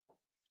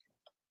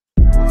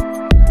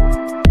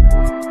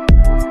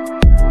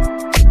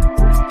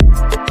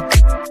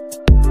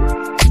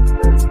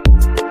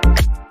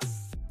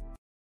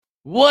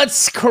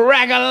What's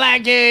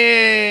crack-a-lackin'?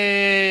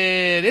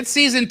 It's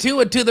season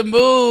 2 of To the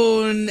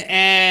Moon,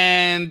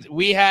 and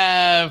we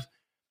have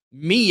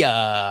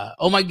Mia.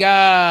 Oh my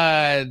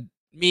God,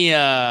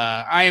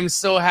 Mia! I am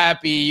so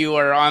happy you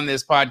are on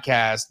this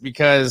podcast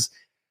because,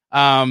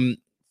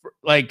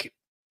 like,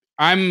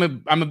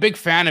 I'm a big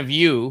fan of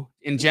you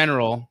in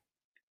general.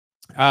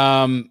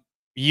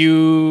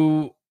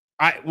 You,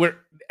 we're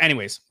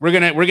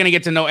gonna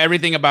get to know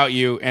everything about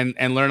you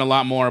and learn a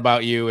lot more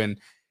about you and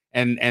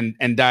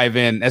dive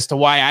in as to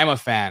why I'm a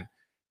fan.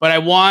 But I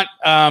want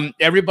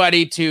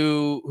everybody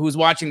who's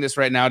watching this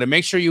right now to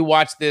make sure you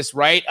watch this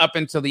right up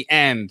until the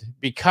end,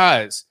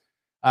 because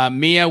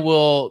Mia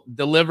will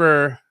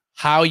deliver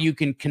how you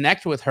can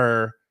connect with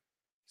her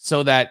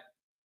so that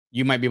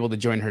you might be able to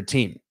join her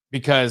team,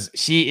 because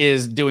she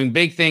is doing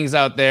big things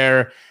out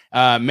there,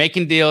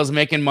 making deals,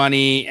 making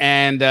money.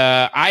 And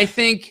I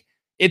think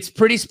it's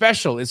pretty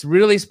special. It's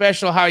really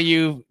special how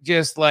you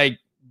just like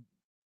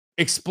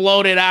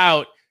exploded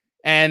out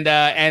and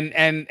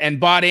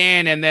bought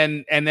in, and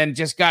then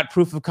just got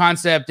proof of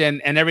concept,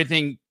 and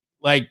everything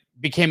like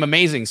became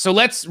amazing. So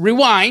let's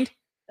rewind,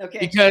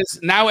 because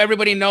now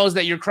everybody knows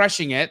that you're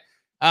crushing it.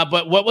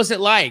 But what was it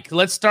like?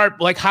 Let's start.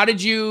 Like, how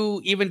did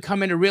you even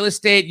come into real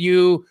estate?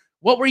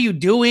 What were you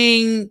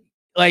doing?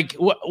 Like,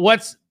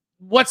 what's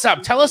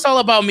up? Tell us all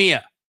about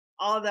Mia.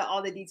 All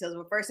the details.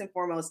 But first and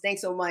foremost,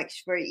 thanks so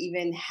much for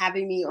even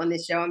having me on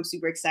this show. I'm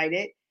super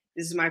excited.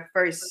 This is my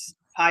first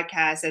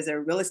podcast as a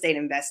real estate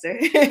investor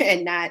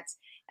and not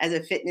as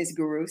a fitness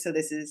guru. So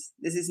this is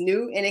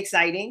new and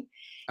exciting.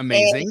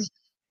 Amazing. And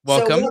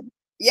welcome.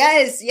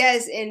 Yes.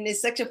 And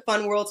it's such a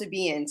fun world to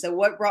be in. So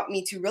what brought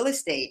me to real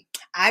estate?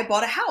 I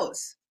bought a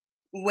house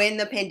when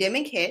the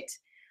pandemic hit.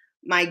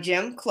 My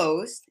gym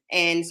closed.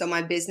 And so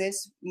my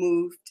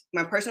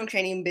personal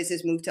training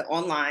business moved to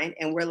online.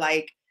 And we're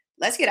like,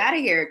 let's get out of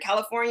here.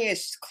 California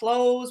is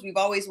closed. We've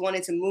always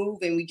wanted to move,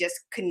 and we just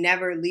could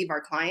never leave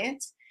our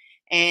clients.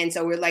 And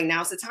so we're like,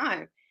 now's the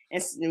time.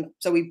 And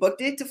so we booked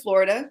it to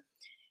Florida,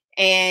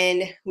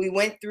 and we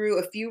went through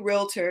a few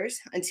realtors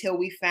until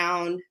we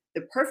found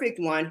the perfect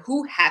one,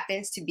 who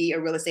happens to be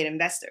a real estate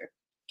investor.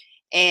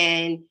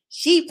 And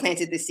she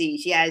planted the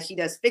seed. She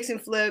does fix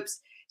and flips.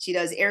 She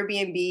does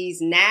Airbnbs.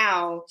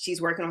 Now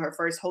she's working on her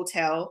first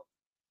hotel.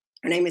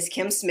 Her name is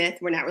Kim Smith.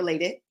 We're not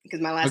related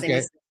because my last name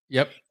is Smith.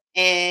 Yep.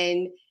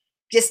 And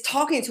just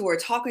talking to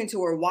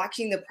her,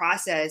 watching the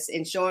process,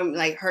 and showing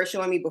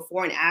me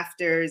before and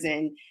afters.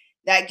 And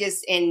that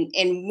just, and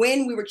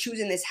when we were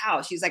choosing this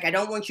house, she's like, I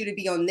don't want you to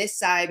be on this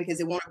side because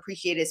it won't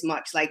appreciate as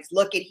much. Like,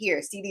 look at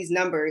here, see these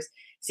numbers,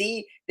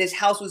 see this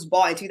house was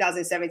bought in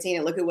 2017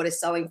 and look at what it's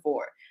selling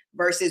for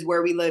versus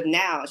where we live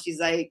now. She's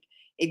like,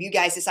 if you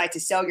guys decide to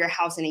sell your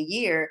house in a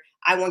year,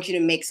 I want you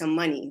to make some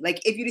money. Like,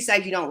 if you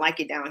decide you don't like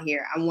it down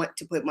here, I want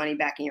to put money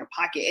back in your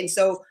pocket. And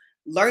so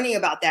learning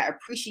about that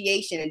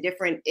appreciation and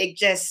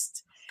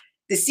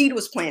the seed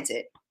was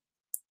planted.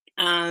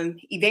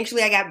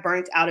 Eventually I got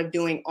burnt out of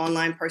doing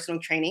online personal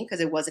training because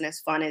it wasn't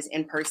as fun as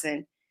in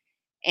person.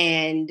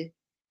 And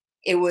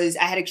I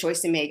had a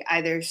choice to make: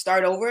 either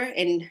start over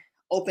and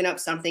open up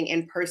something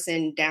in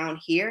person down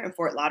here in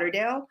Fort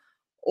Lauderdale,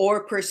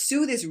 or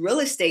pursue this real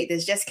estate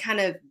that's just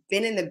kind of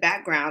been in the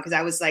background, because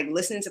I was like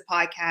listening to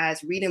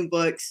podcasts, reading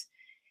books.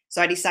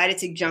 So I decided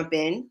to jump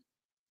in.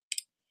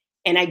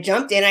 And I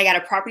jumped in. I got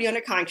a property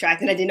under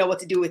contract, and I didn't know what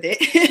to do with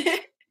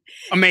it.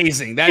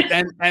 Amazing.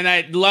 And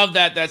I love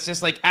that. That's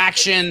just like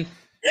action.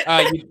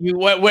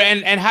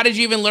 And how did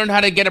you even learn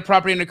how to get a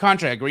property under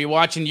contract? Were you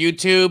watching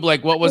YouTube?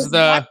 Like, what was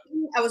I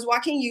was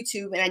watching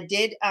YouTube, and I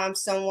did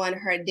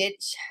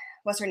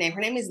what's her name?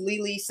 Her name is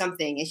Lily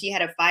something, and she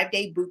had a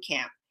 5-day boot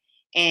camp,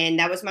 and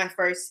that was my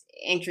first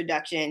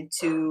introduction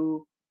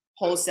to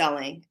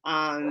wholesaling.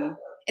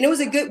 And it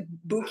was a good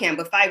boot camp,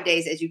 but 5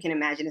 days, as you can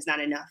imagine, is not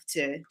enough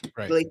to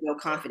really feel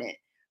confident.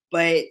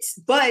 But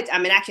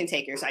I'm an action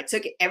taker. So I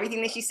took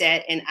everything that she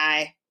said, and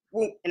I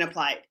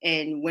applied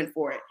and went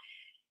for it.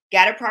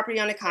 Got a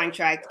property on a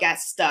contract, got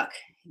stuck,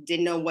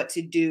 didn't know what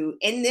to do.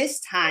 In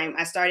this time,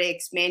 I started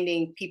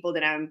expanding people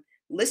that I'm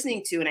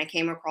listening to, and I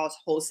came across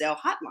Wholesale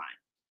Hotline.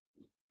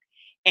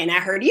 And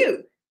I heard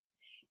you.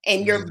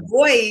 And your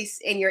voice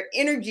and your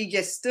energy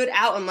just stood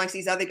out amongst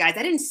these other guys.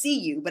 I didn't see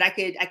you, but I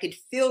could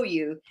feel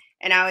you.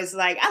 And I was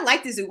like, I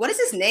like this dude. What is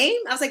his name?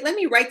 I was like, let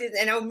me write this.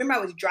 And I remember I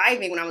was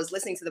driving when I was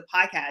listening to the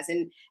podcast,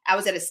 and I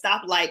was at a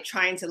stoplight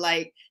trying to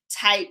like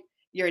type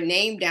your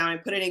name down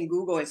and put it in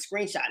Google and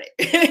screenshot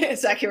it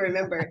so I can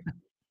remember.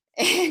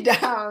 And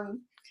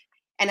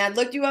I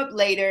looked you up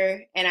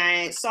later, and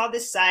I saw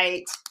this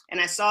site,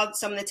 and I saw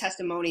some of the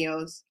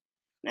testimonials,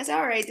 and I said,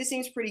 all right, this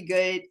seems pretty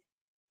good.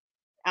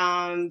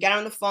 Got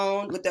on the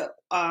phone with the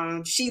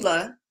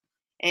Sheila,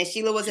 and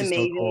Sheila was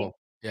amazing. So cool.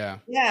 Yeah.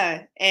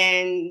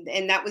 And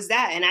that was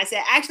that. And I said,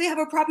 I actually have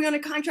a property on a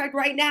contract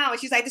right now.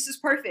 And she's like, this is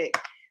perfect.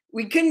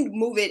 We couldn't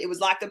move it. It was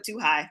locked up too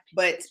high.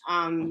 But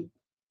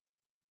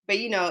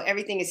you know,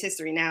 everything is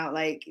history now.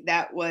 Like,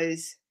 that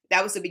was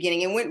the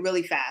beginning. It went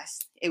really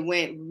fast. It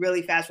went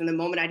really fast from the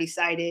moment I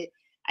decided.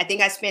 I think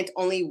I spent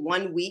only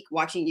 1 week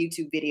watching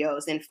YouTube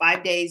videos and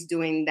 5 days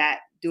doing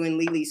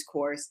Lily's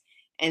course.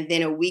 And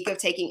then a week of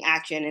taking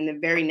action. And the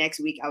very next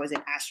week I was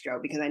in Astro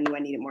because I knew I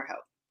needed more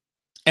help.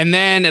 And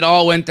then it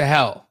all went to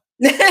hell.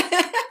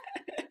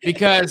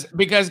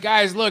 because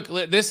guys, look,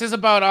 this is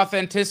about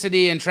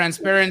authenticity and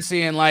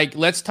transparency, and like,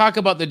 let's talk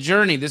about the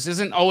journey. This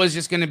isn't always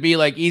just going to be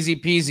like easy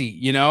peasy,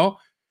 you know?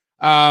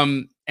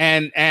 And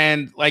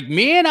like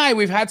me and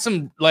we've had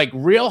some like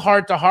real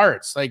heart to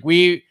hearts. Like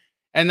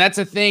and that's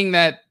a thing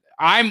that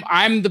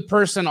I'm the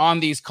person on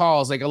these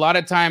calls. Like a lot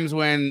of times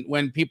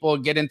when people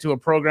get into a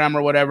program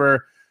or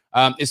whatever,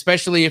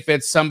 especially if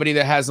it's somebody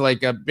that has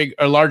like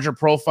a larger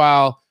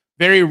profile,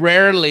 very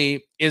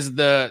rarely is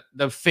the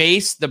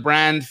face, the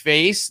brand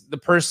face, the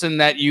person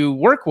that you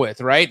work with,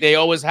 right? They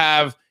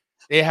have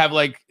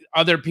like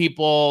other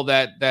people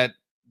that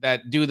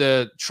do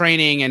the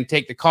training and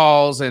take the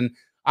calls. And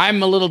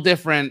I'm a little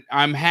different.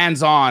 I'm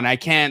hands-on.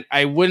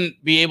 I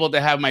wouldn't be able to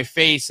have my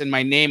face and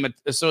my name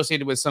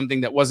associated with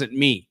something that wasn't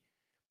me,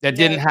 that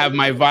didn't have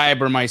my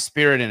vibe or my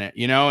spirit in it,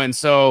 you know? And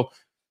so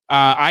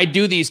I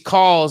do these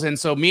calls. And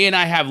so me and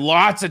I have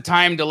lots of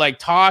time to like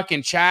talk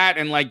and chat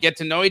and like get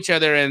to know each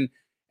other.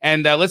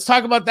 And let's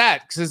talk about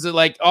that. Cause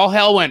like all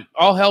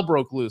hell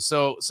broke loose.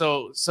 So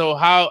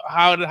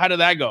how did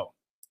that go?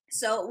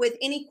 So with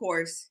any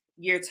course,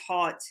 you're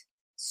taught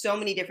so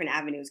many different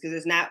avenues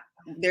because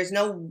there's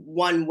no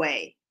one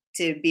way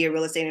to be a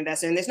real estate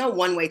investor. And there's no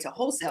one way to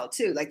wholesale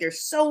too. Like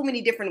there's so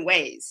many different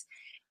ways.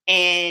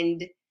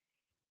 And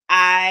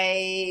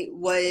I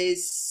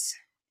was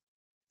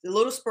a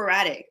little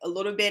sporadic, a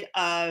little bit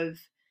of,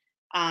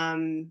 I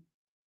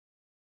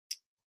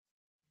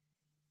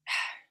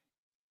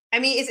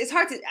mean, it's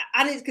hard to,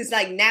 honestly, because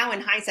like now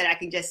in hindsight, I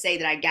can just say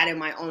that I got it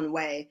my own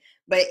way.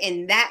 But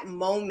in that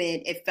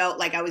moment, it felt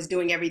like I was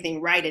doing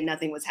everything right and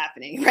nothing was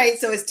happening, right?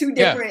 So it's two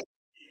different,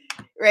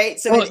 right?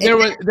 So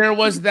well, there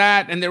was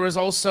that, and there was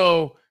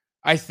also,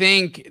 I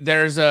think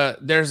there's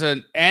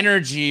an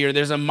energy or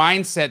there's a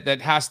mindset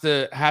that has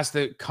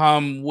to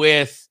come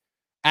with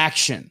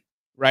action,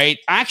 right?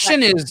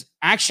 Action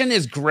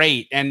is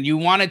great, and you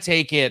want to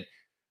take it,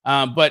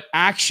 but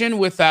action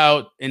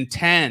without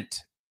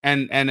intent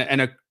and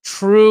a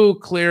true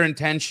clear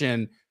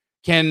intention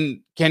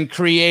can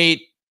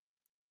create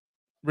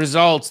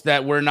results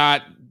that we're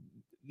not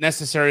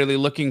necessarily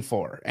looking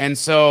for. And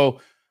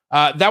so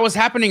that was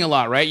happening a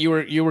lot, right?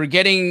 You were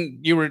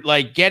getting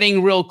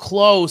real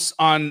close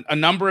on a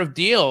number of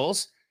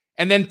deals,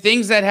 and then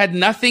things that had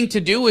nothing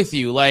to do with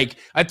you, like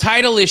a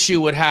title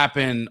issue would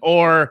happen,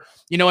 or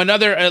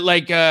another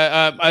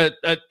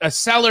a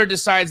seller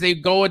decides they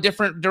go a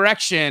different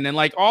direction, and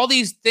like all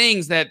these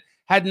things that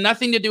had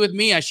nothing to do with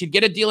me. She'd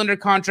get a deal under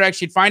contract,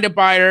 she'd find a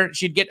buyer,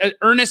 she'd get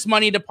earnest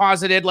money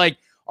deposited, like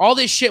all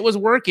this shit was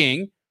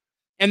working.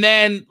 And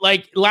then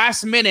like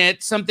last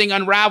minute, something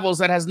unravels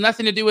that has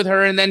nothing to do with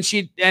her. And then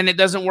it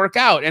doesn't work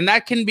out. And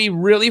that can be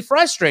really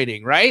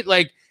frustrating, right?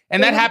 Like,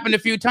 and that happened a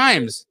few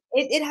times.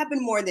 It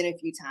happened more than a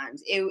few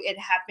times. It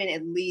happened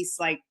at least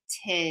like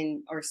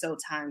 10 or so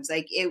times.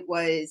 Like it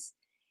was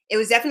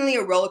definitely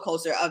a roller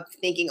coaster of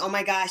thinking, oh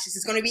my gosh, this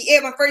is going to be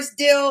it, my first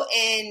deal,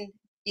 and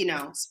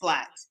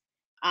splat.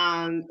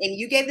 And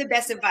you gave the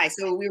best advice.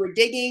 So we were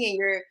digging, and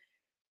you're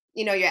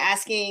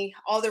asking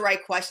all the right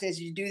questions.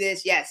 You do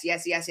this. Yes.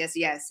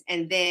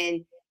 And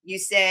then you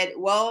said,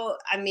 well,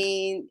 I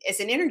mean, it's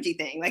an energy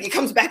thing. Like it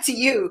comes back to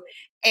you.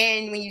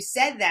 And when you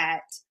said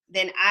that,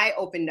 then I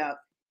opened up.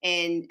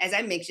 And as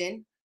I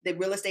mentioned, the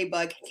real estate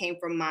bug came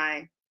from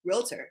my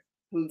realtor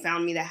who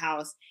found me the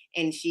house,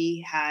 and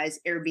she has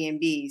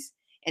Airbnbs.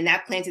 And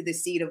that planted the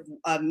seed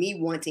of me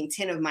wanting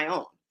 10 of my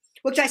own,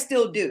 which I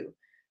still do.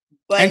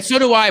 And so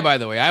do I, by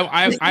the way.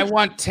 I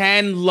want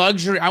 10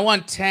 luxury. I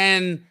want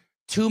 10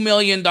 $2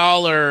 million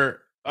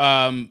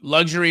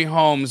luxury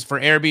homes for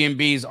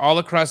Airbnbs all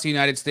across the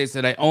United States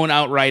that I own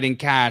outright in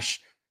cash,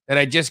 that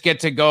I just get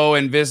to go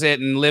and visit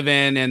and live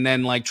in, and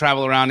then like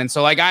travel around. And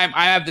so like I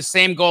have the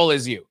same goal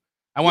as you.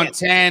 I want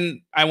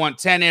 10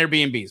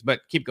 Airbnbs,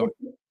 but keep going.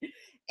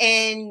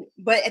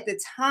 But at the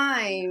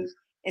time,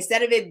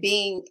 instead of it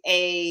being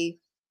it's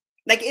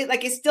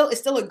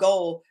still a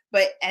goal,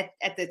 but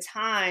at the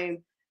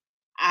time,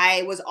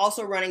 I was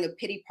also running a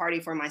pity party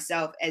for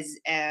myself,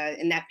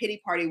 and that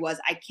pity party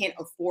was I can't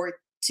afford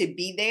to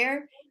be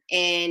there.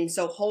 And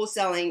so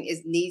wholesaling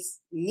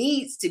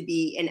needs to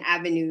be an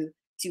avenue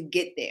to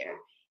get there.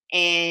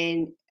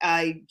 And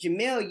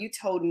Jamil, you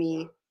told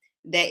me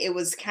that it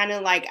was kind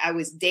of like I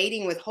was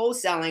dating with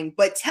wholesaling,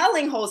 but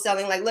telling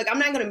wholesaling like, look, I'm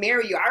not going to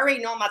marry you. I already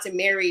know I'm about to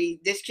marry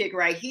this chick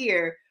right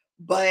here,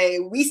 but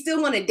we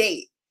still want to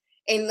date.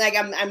 And like,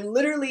 I'm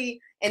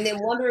literally, and then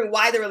wondering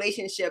why the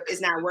relationship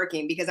is not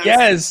working, because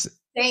I'm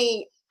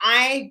saying,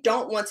 I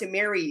don't want to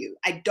marry you.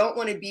 I don't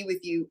want to be with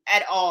you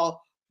at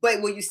all,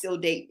 but will you still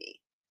date me?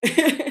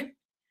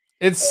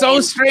 It's so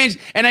strange.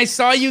 And I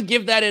saw you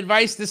give that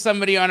advice to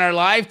somebody on our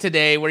live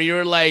today where you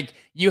were like,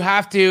 you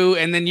have to,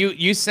 and then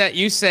you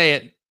say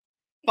it.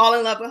 Fall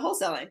in love with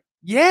wholesaling.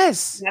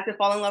 Yes. You have to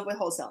fall in love with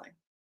wholesaling.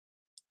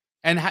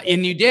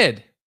 And you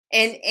did.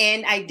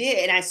 And I did,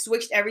 and I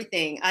switched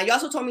everything. You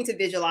also told me to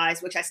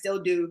visualize, which I still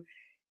do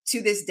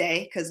to this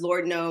day, because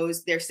Lord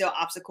knows there's still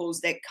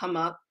obstacles that come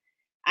up.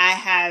 I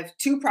have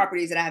 2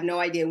 properties that I have no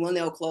idea when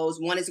they'll close.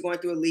 One is going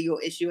through a legal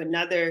issue.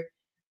 Another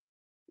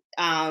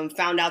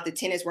found out the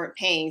tenants weren't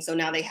paying, so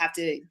now they have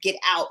to get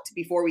out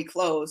before we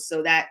close.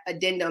 So that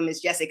addendum is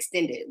just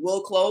extended.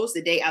 We'll close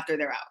the day after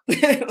they're out.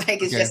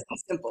 Like it's just that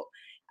simple.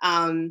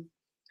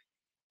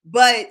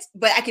 But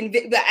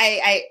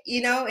I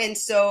and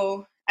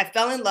so I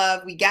fell in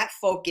love. We got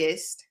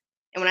focused,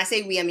 and when I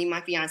say we, I mean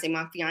my fiance.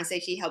 My fiance,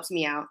 she helps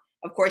me out.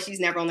 Of course, she's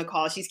never on the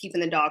call. She's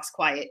keeping the dogs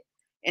quiet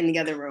in the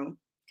other room.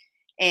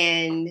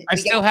 And I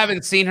still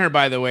haven't seen her,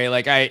 by the way.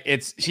 Like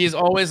she's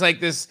always like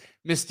this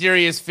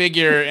mysterious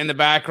figure in the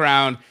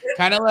background,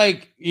 kind of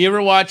like, you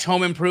ever watch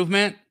Home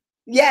Improvement?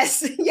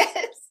 Yes,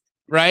 yes.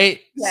 Right.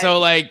 Yes. So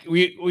like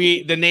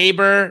the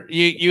neighbor,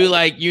 you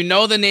like,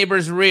 the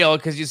neighbor's real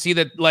because you see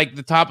that, like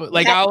the top,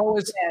 like I'll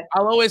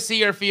always see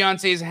your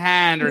fiance's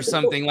hand or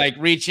something, like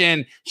reach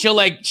in.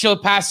 She'll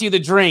pass you the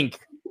drink,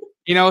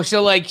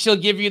 she'll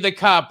give you the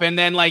cup, and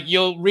then like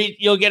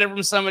you'll get it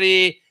from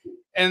somebody,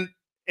 and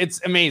it's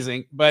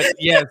amazing. But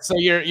yeah, so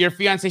your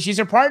fiance, she's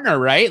your partner,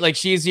 right? Like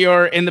she's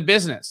in the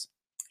business.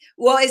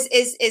 Well,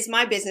 it's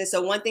my business.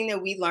 So one thing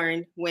that we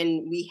learned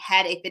when we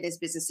had a fitness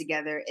business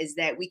together is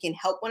that we can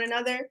help one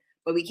another,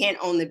 but we can't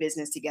own the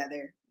business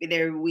together.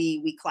 There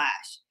we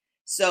clash.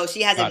 So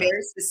she has a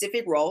very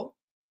specific role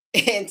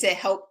and to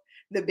help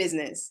the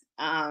business.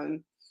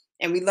 And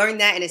we learned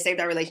that, and it saved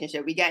our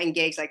relationship. We got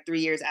engaged like 3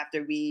 years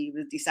after we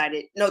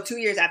decided, no, 2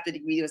 years after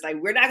we was like,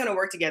 we're not going to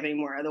work together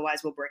anymore.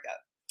 Otherwise we'll break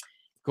up.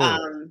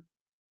 Cool.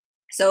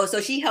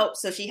 So she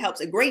helps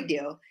a great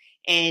deal,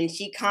 and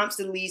she comps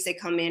the leads that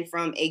come in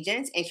from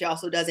agents, and she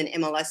also does an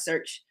MLS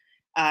search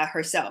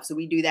herself. So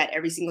we do that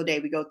every single day.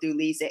 We go through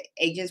leads that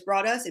agents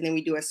brought us, and then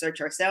we do a search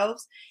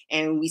ourselves,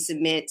 and we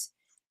submit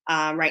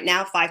right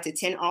now 5 to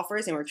 10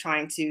 offers, and we're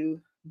trying to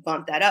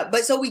bump that up.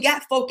 But so we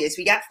got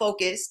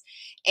focused,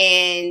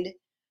 and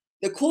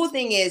the cool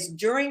thing is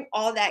during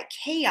all that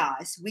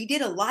chaos, we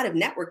did a lot of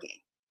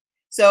networking.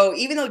 So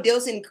even though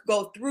deals didn't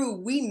go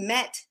through, we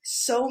met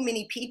so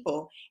many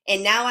people.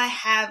 And now I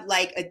have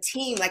like a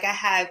team. Like I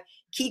have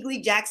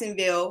Keegley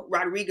Jacksonville,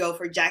 Rodrigo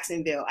for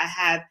Jacksonville. I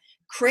have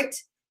Crit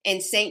in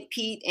St.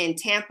 Pete and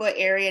Tampa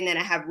area. And then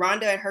I have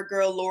Rhonda and her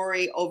girl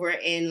Lori over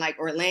in like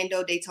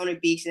Orlando, Daytona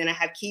Beach. And then I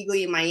have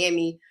Keegley in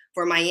Miami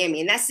for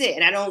Miami. And that's it.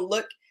 And I don't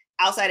look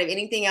outside of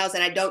anything else.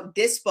 And I don't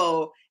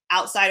dispo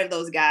outside of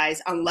those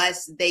guys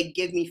unless they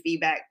give me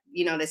feedback,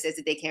 that says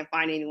that they can't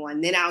find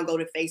anyone. Then I'll go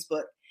to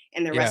Facebook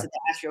and the rest of the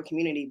Astro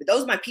community. But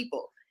those are my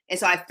people. And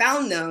so I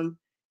found them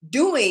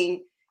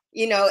doing,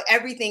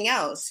 everything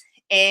else.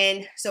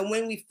 And so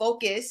when we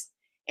focus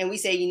and we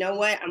say, you know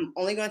what, I'm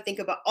only going to think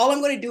about, all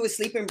I'm going to do is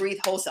sleep and breathe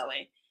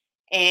wholesaling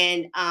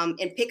and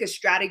pick a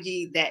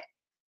strategy that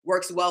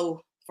works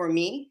well for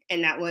me.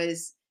 And that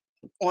was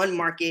on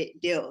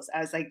market deals. I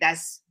was like,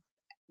 that's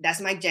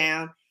my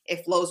jam.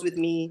 It flows with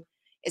me.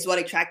 It's what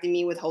attracted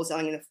me with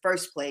wholesaling in the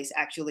first place,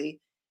 actually.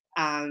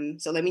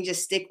 So let me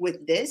just stick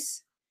with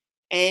this.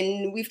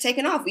 And we've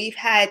taken off. We've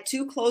had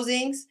 2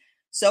 closings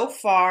so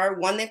far.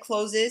 One that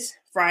closes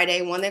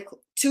Friday,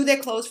 2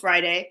 that close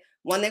Friday,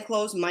 1 that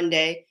closed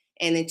Monday,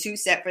 and then 2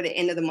 set for the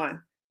end of the month.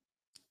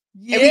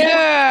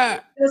 Yeah.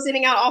 Still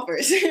sending out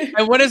offers.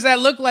 And what does that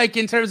look like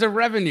in terms of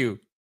revenue?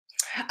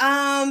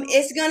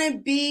 It's gonna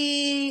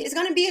be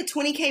a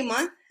 20K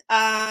month.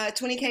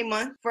 20K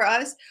month for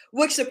us,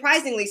 which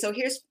surprisingly, so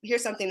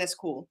here's something that's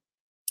cool.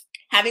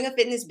 Having a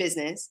fitness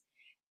business,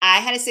 I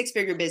had a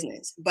 6-figure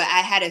business, but I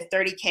had a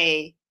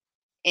 30K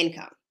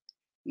income.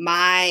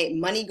 My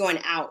money going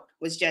out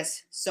was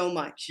just so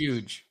much.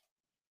 Huge.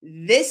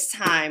 This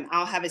time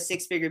I'll have a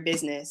 6-figure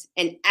business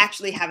and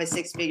actually have a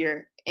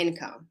 6-figure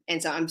income.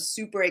 And so I'm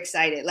super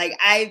excited. Like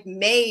I've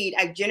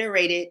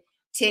generated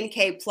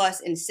 10K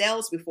plus in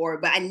sales before,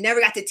 but I never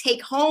got to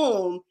take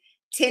home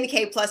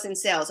 10K plus in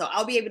sales. So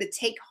I'll be able to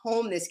take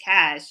home this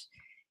cash.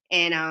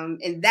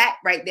 And that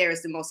right there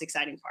is the most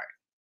exciting part.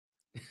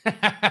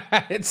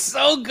 It's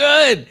so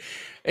good.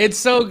 It's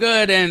so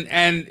good.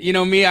 And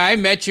Mia, I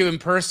met you in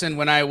person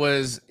when I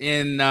was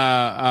in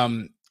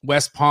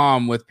West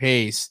Palm with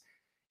Pace,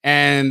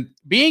 and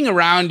being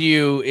around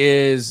you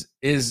is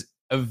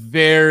a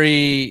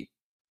very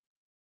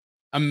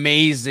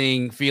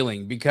amazing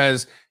feeling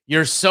because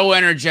you're so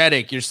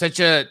energetic. You're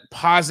such a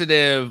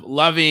positive,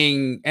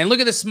 loving, and look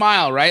at the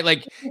smile, right?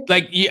 Like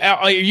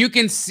you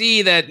can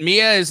see that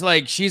Mia is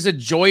like, she's a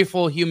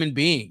joyful human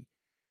being.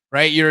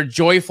 Right? You're a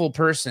joyful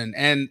person.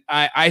 And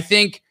I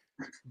think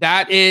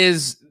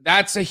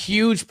that's a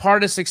huge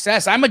part of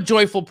success. I'm a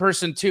joyful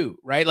person too,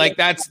 right? Like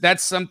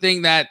that's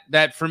something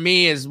that for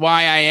me is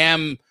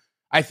why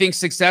I think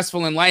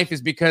successful in life,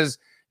 is because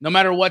no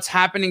matter what's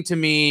happening to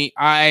me,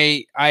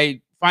 I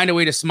find a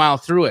way to smile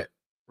through it.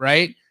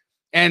 Right.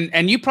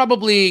 And you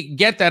probably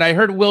get that. I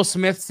heard Will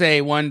Smith say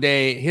one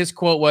day, his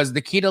quote was,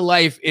 the key to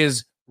life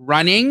is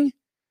running,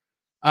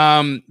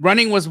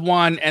 Running was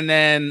one, and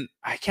then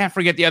I can't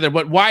forget the other.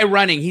 But why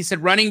running? He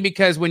said running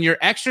because when you're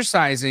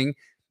exercising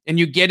and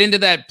you get into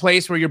that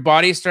place where your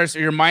body starts or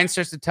your mind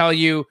starts to tell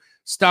you,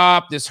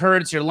 stop, this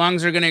hurts, your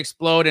lungs are going to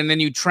explode, and then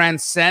you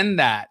transcend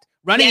that.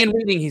 Running and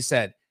reading, he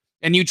said,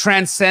 and you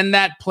transcend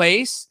that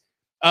place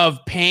of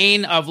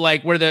pain, of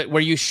like where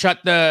you shut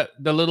the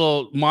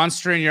little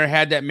monster in your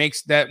head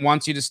that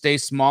wants you to stay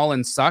small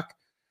and suck.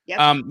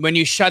 Yep. When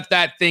you shut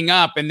that thing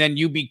up, and then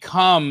you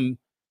become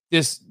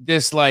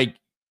this like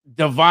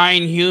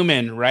divine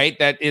human, right?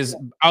 That is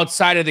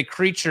outside of the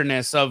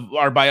creatureness of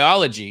our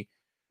biology.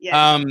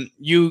 Yes.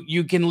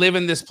 You can live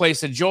in this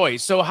place of joy.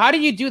 So how do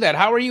you do that?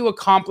 How are you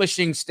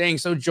accomplishing staying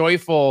so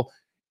joyful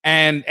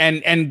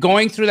and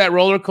going through that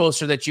roller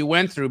coaster that you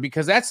went through?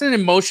 Because that's an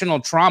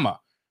emotional trauma,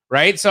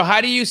 right? So how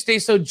do you stay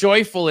so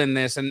joyful in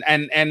this?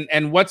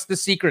 And what's the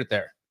secret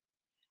there?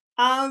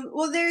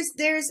 Well,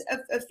 there's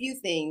a few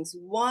things.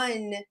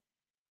 One,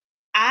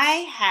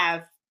 I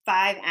have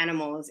 5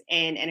 animals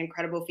and an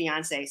incredible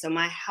fiance. So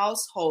my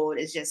household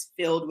is just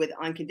filled with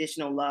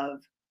unconditional love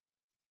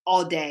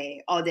all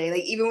day, all day.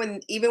 Like even when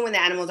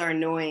the animals are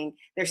annoying,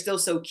 they're still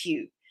so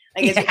cute.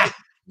 Like it's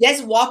Yeah.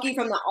 just walking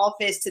from the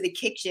office to the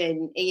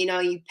kitchen, and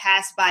you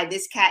pass by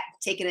this cat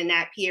taking a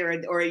nap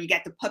here, or you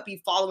got the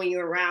puppy following you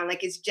around.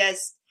 Like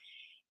it's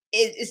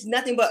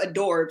nothing but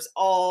adorbs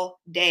all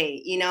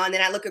day, and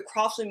then I look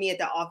across from me at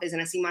the office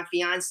and I see my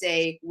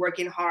fiance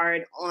working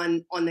hard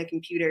on the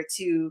computer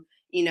too,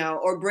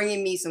 or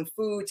bringing me some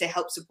food to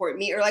help support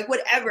me, or like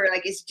whatever.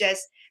 Like it's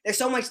just, there's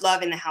so much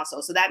love in the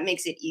household, so that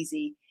makes it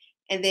easy.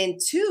 And then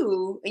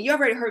two, and you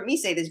already heard me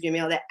say this,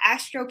 Jamil, the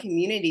Astro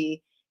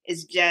community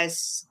is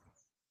just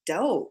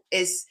dope.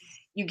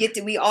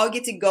 We all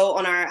get to go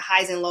on our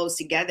highs and lows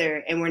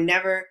together, and we're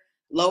never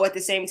low at the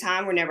same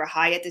time. We're never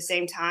high at the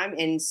same time.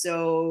 And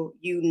so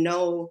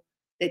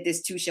that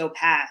this too shall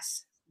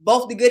pass,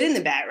 both the good and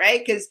the bad,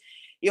 right? Because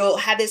you'll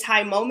have this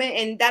high moment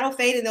and that'll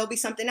fade and there'll be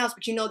something else,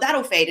 but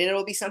that'll fade and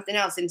it'll be something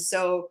else. And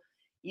so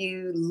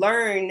you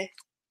learn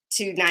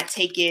to not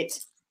take it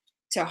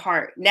to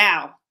heart.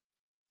 Now,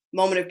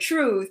 moment of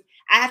truth,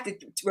 I have to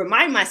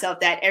remind myself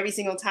that every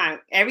single time.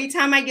 Every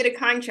time I get a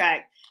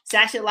contract,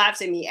 Sasha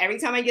laughs at me. Every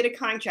time I get a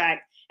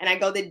contract and I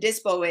go to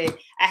dispo it,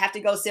 I have to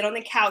go sit on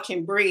the couch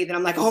and breathe. And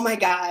I'm like, oh my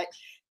God,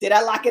 did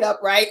I lock it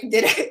up right?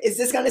 Is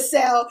this going to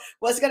sell?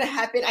 What's going to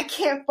happen? I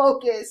can't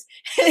focus.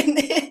 And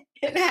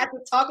I have to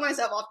talk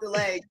myself off the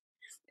ledge.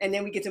 And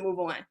then we get to move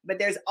on. But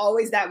there's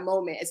always that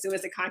moment as soon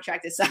as the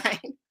contract is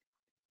signed.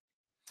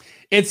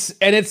 It's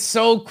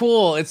so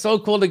cool. It's so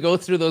cool to go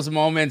through those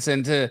moments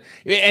and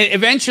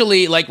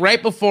eventually, like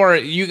right before,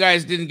 you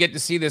guys didn't get to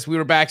see this, we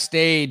were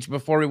backstage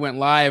before we went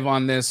live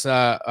on this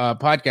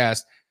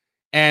podcast,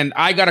 and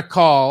I got a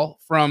call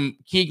from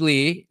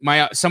Keegley,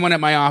 someone at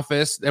my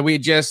office, that we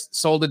had just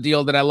sold a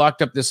deal that I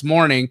locked up this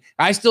morning.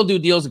 I still do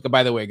deals,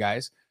 by the way,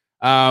 guys,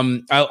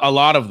 a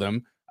lot of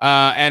them.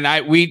 And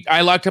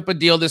I locked up a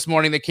deal this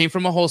morning that came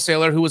from a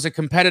wholesaler who was a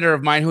competitor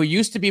of mine, who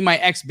used to be my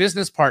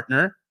ex-business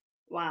partner.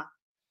 Wow.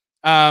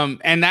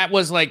 And that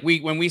was like,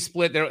 when we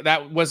split there,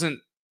 that wasn't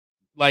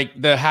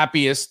like the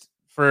happiest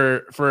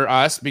for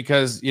us,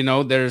 because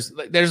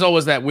there's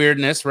always that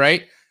weirdness,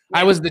 right? Yeah.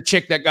 I was the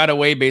chick that got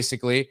away,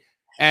 basically.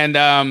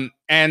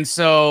 And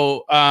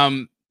so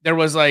there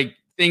was like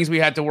things we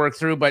had to work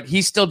through, but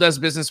he still does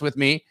business with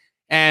me.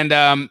 And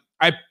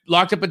I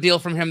locked up a deal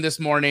from him this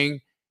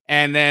morning,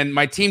 and then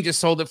my team just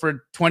sold it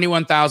for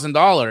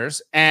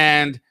 $21,000.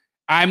 And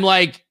I'm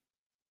like,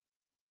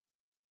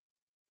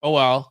 oh,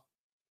 well.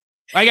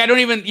 Like,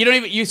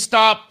 you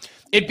stop.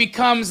 It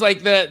becomes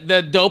like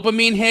the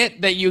dopamine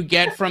hit that you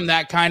get from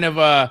that kind of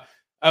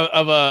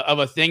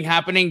a thing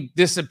happening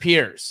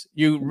disappears.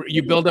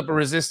 You build up a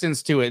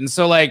resistance to it. And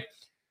so like,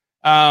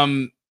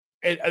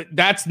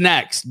 that's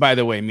next, by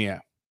the way,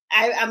 Mia.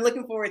 I'm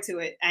looking forward to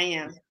it. I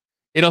am.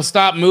 It'll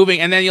stop moving.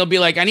 And then you'll be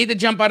like, I need to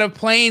jump out of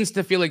planes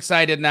to feel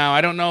excited now.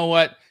 I don't know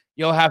what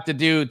you'll have to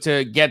do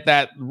to get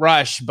that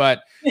rush,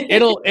 but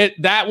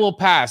that will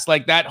pass.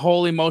 Like that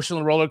whole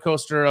emotional roller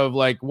coaster of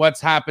like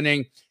what's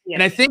happening. Yes.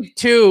 And I think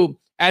too,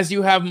 as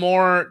you have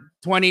more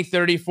 20,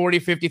 30, 40,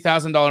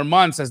 $50,000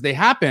 months as they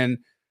happen,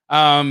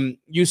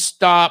 you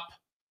stop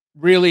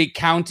really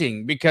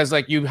counting, because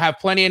like you have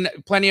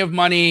plenty of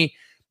money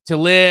to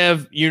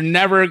live.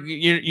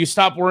 You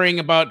stop worrying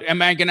about,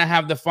 am I going to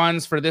have the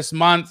funds for this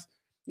month?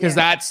 Because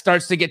that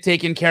starts to get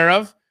taken care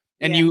of.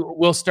 And you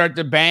will start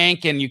to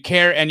bank, and you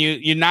care, and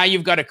now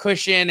you've got a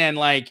cushion, and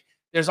like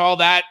there's all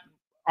that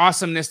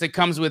awesomeness that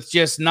comes with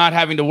just not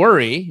having to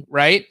worry,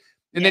 right?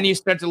 And then you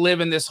start to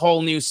live in this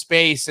whole new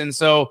space. And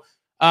so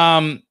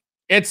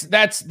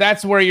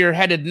that's where you're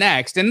headed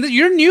next. And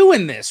you're new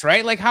in this,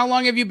 right? Like, how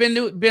long have you been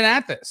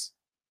at this?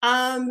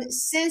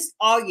 Since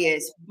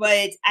August,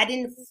 but I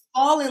didn't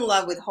fall in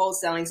love with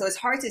wholesaling, so it's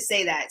hard to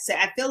say that. So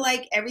I feel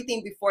like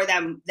everything before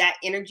that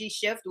energy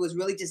shift was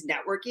really just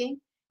networking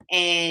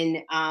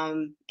and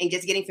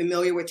just getting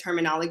familiar with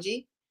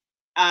terminology.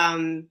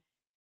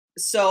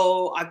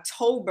 So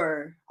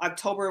October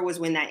was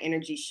when that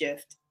energy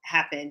shift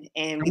happened,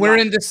 and we're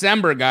in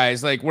December,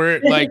 guys. Like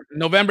we're like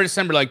November,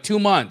 December, like 2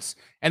 months,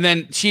 and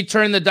then she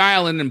turned the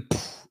dial, and then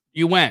poof,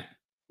 you went.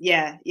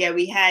 Yeah,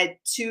 we had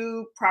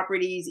 2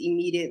 properties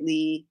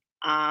immediately.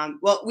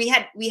 Well, we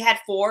had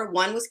 4.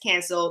 One was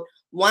canceled.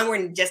 One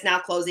we're just now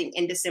closing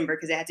in December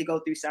because they had to go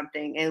through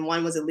something, and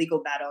one was a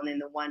legal battle, and then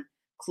the one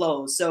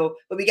closed. So,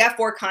 but we got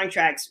 4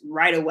 contracts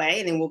right away,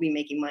 and then we'll be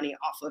making money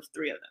off of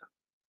 3 of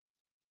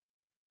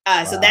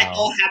them. So that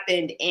all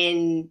happened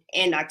in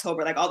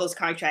October. Like all those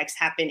contracts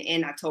happened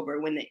in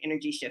October when the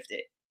energy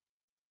shifted.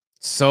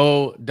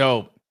 So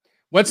dope.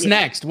 What's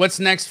next? What's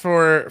next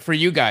for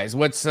you guys?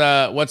 What's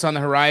on the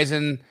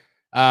horizon?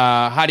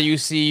 How do you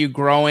see you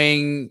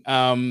growing?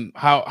 How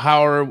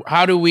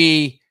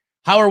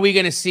are we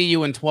going to see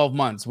you in 12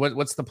 months?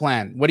 What's the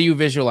plan? What are you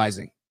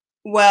visualizing?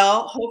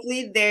 Well,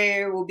 hopefully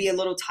there will be a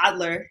little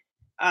toddler.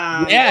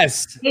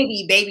 Yes.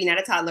 Baby, not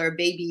a toddler, a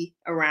baby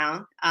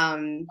around.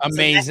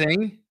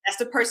 Amazing. So that's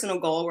the personal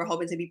goal. We're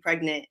hoping to be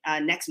pregnant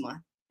next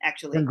month,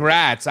 actually.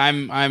 Congrats.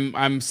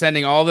 I'm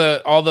sending all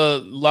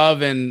the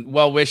love and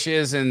well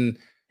wishes and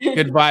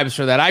good vibes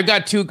for that. I've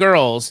got 2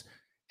 girls,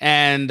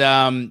 and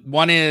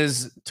one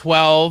is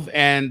 12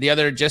 and the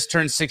other just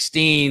turned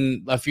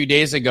 16 a few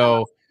days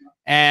ago.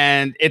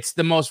 And it's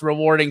the most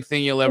rewarding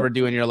thing you'll ever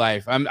do in your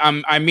life.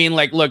 I mean,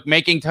 like, look,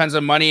 making tons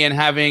of money and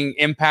having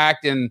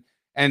impact and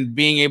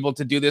being able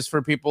to do this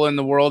for people in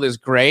the world is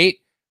great.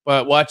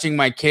 But watching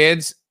my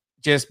kids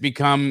just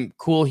become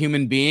cool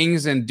human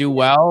beings and do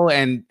well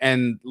and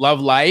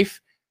love life,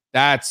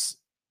 that's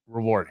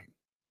rewarding.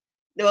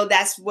 Well,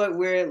 that's what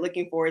we're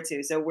looking forward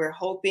to. So we're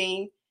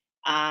hoping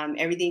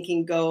everything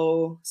can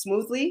go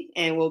smoothly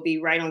and we'll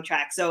be right on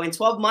track. So in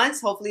 12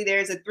 months, hopefully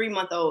there's a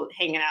 3-month-old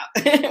hanging out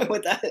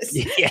with us.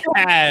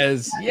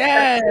 Yes.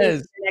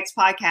 Yes. Next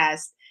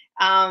podcast.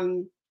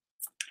 And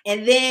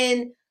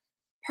then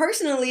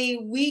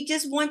personally, we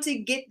just want to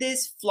get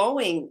this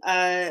flowing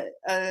a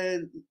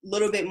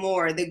little bit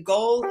more. The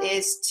goal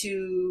is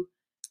to,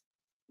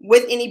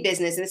 with any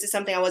business, and this is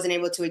something I wasn't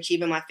able to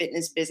achieve in my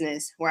fitness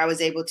business, where I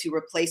was able to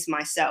replace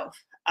myself.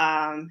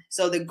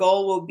 So the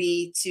goal will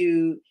be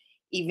to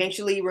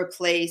eventually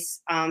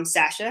replace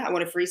Sasha. I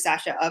want to free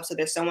Sasha up so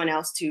there's someone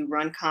else to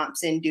run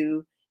comps and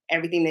do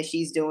everything that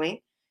she's doing,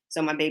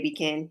 so my baby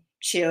can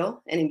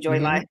chill and enjoy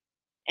life,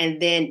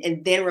 and then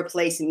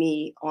replace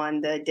me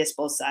on the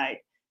dispo side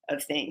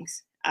of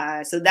things.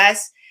 So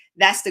that's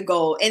the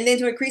goal, and then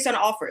to increase on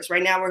offers.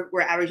 Right now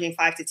we're averaging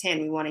 5 to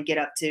 10. We want to get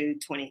up to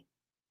 20.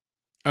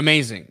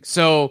 Amazing.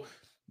 So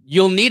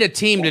you'll need a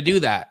team to do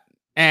that.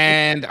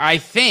 And I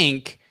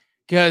think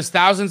because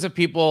thousands of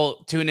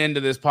people tune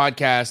into this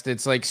podcast,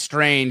 it's like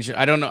strange.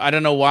 I don't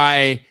know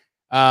why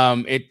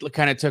it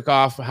kind of took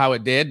off how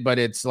it did, but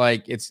I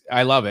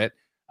love it.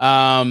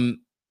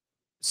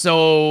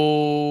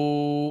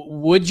 So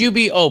would you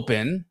be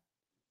open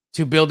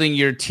to building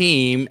your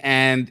team?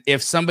 And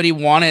if somebody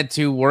wanted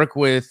to work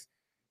with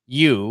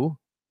you,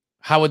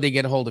 how would they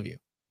get a hold of you?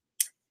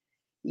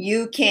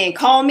 You can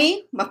call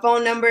me. My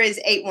phone number is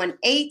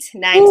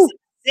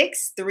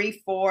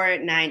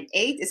 818-966-3498.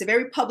 It's a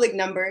very public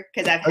number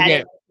because I've had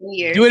it for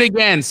years. Do it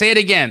again. Say it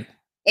again.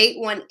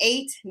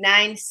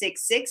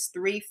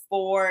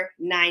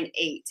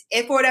 818-966-3498.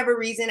 If for whatever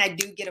reason I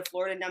do get a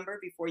Florida number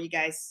before you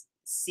guys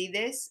see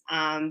this,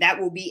 that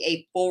will be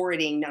a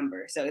forwarding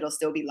number. So it'll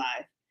still be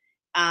live.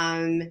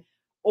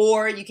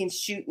 Or you can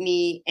shoot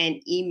me an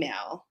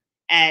email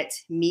at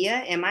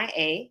Mia,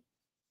 MIA,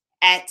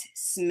 at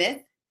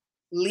Smith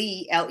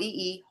Lee,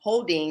 Lee,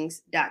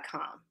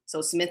 Holdings.com. So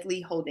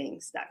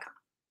SmithLeeHoldings.com.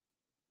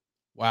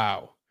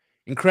 Wow.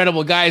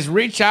 Incredible. Guys,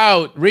 reach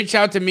out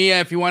to Mia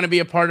if you want to be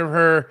a part of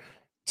her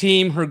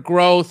team, her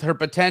growth, her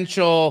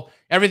potential.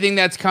 Everything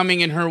that's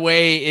coming in her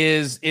way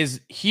is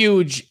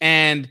huge.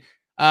 And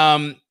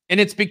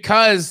it's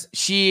because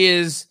she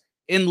is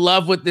in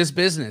love with this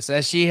business.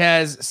 As she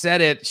has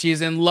said it, she's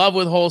in love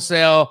with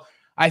wholesale.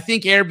 I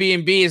think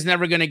Airbnb is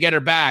never going to get her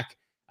back.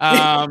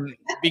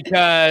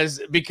 Because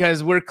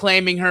we're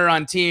claiming her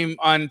on team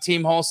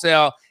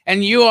wholesale,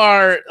 and you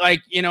are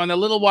like, in the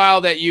little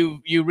while that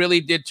you really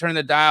did turn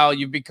the dial,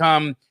 you've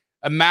become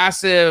a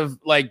massive,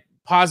 like,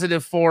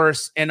 positive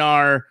force in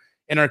our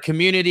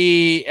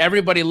community.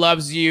 Everybody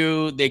loves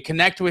you. They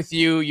connect with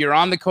you. You're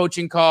on the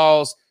coaching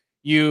calls.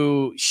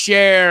 You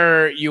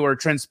share, you are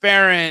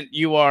transparent,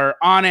 you are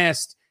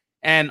honest,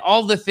 and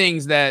all the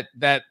things that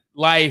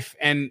life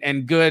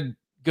and good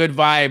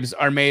vibes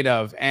are made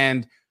of.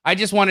 And I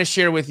just want to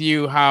share with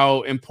you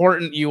how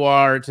important you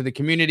are to the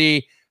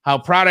community, how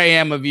proud I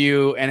am of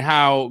you, and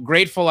how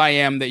grateful I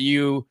am that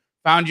you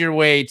found your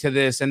way to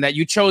this and that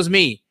you chose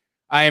me.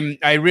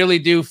 I really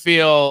do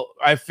feel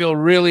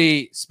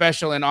really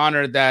special and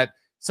honored that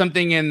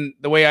something in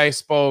the way I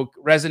spoke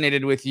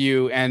resonated with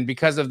you. And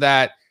because of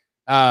that,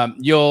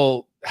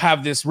 you'll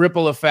have this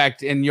ripple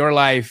effect in your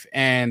life.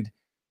 And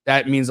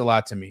that means a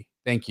lot to me.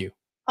 Thank you.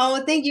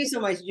 Oh, thank you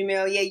so much,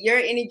 Jamil. Yeah, your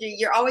energy,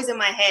 you're always in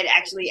my head.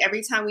 Actually,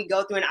 every time we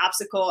go through an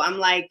obstacle, I'm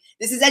like,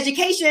 this is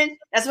education.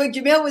 That's what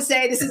Jamil would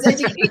say. This is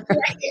education.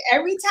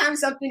 Every time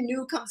something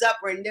new comes up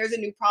or there's a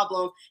new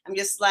problem, I'm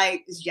just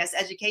like, it's just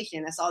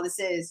education. That's all this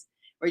is.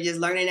 We're just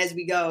learning as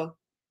we go.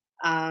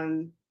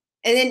 And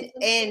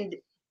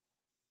the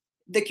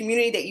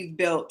community that you've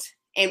built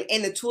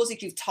and the tools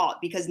that you've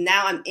taught, because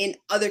now I'm in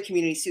other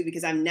communities too,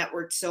 because I'm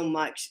networked so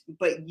much,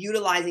 but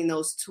utilizing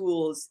those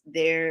tools,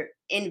 they're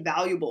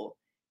invaluable.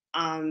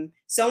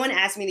 Someone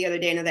asked me the other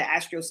day, another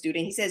Astro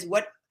student, he says,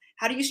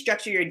 how do you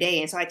structure your day?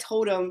 And so I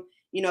told him,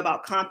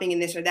 about comping and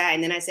this or that.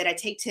 And then I said, I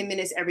take 10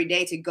 minutes every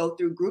day to go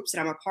through groups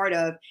that I'm a part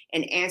of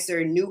and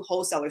answer new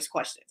wholesalers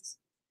questions.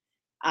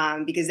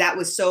 Because that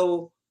was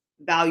so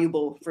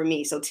valuable for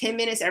me. So 10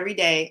 minutes every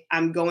day,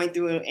 I'm going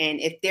through, and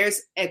if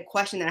there's a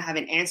question that I have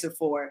an answer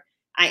for,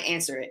 I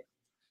answer it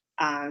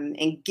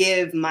and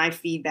give my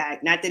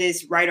feedback. Not that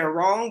it's right or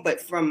wrong,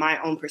 but from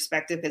my own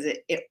perspective, because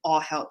it all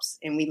helps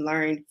and we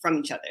learn from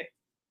each other.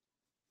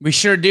 We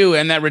sure do,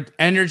 and that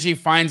energy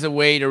finds a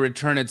way to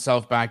return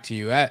itself back to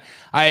you.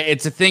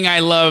 It's a thing I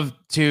love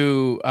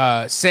to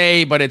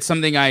say, but it's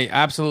something I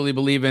absolutely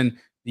believe in.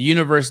 The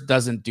universe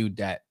doesn't do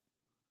debt.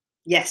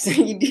 Yes,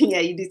 you do. Yeah,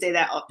 you do say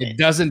that often. It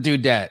doesn't do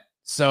debt.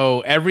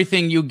 So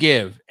everything you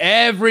give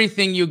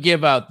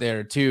out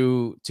there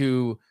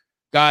to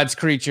God's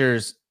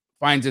creatures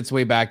finds its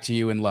way back to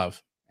you in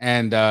love.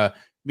 And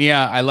Mia,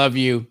 I love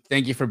you.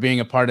 Thank you for being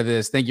a part of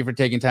this. Thank you for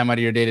taking time out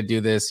of your day to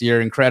do this.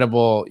 You're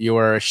incredible.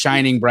 You're a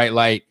shining bright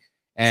light.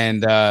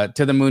 And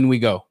to the moon we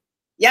go.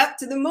 Yep,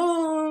 to the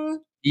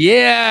moon.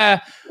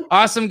 Yeah.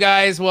 Awesome,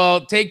 guys.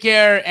 Well, take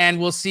care, and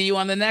we'll see you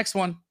on the next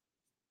one.